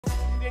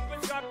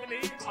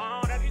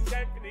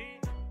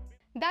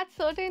That's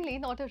certainly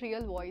not a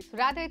real voice.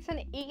 Rather, it's an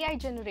AI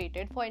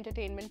generated for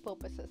entertainment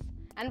purposes.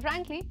 And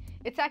frankly,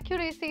 its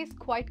accuracy is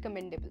quite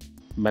commendable.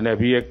 मैंने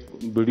अभी एक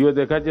video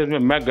देखा जिसमें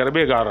मैं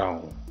गरबे गा रहा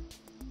हूँ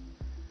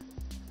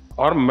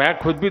और मैं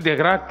खुद भी देख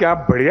रहा क्या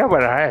बढ़िया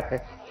बना है.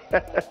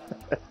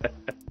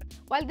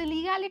 While the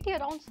legality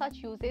around such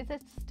uses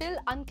is still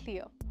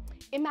unclear,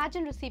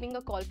 imagine receiving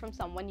a call from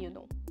someone you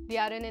know. They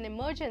are in an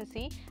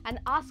emergency and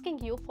asking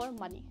you for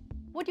money.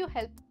 Would you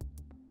help?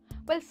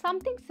 Well,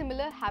 something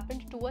similar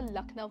happened to a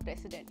Lucknow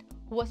resident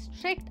who was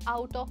tricked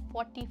out of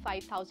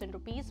 45,000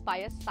 rupees by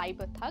a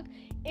cyber thug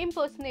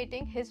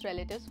impersonating his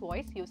relative's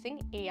voice using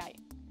AI.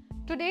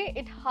 Today,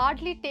 it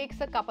hardly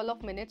takes a couple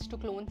of minutes to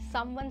clone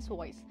someone's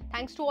voice,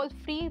 thanks to all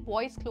free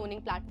voice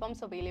cloning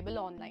platforms available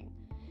online.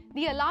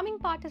 The alarming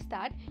part is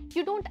that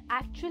you don't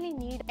actually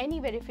need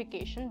any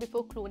verification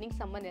before cloning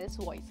someone else's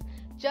voice,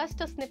 just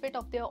a snippet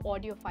of their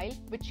audio file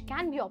which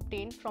can be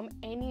obtained from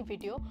any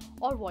video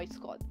or voice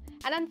call.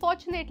 And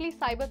unfortunately,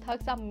 cyber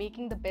thugs are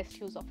making the best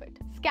use of it.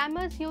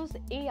 Scammers use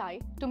AI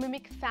to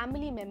mimic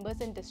family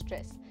members in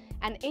distress,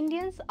 and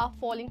Indians are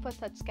falling for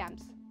such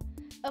scams.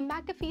 A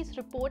McAfee's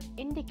report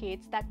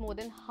indicates that more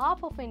than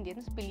half of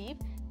Indians believe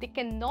they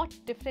cannot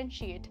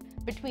differentiate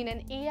between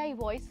an AI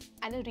voice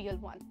and a real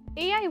one.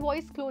 AI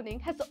voice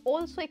cloning has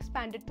also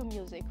expanded to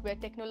music, where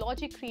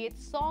technology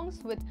creates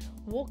songs with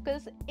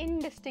vocals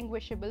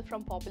indistinguishable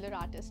from popular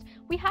artists.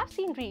 We have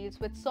seen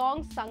reels with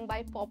songs sung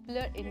by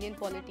popular Indian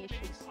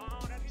politicians.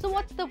 So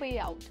what's the way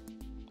out?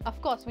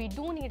 Of course, we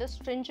do need a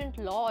stringent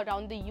law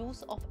around the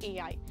use of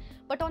AI,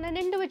 but on an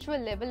individual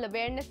level,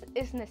 awareness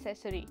is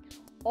necessary.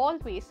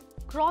 Always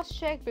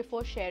cross-check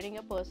before sharing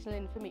your personal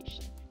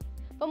information.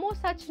 For more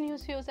such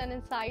news, views and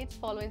insights,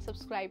 follow and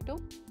subscribe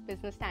to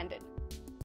Business Standard.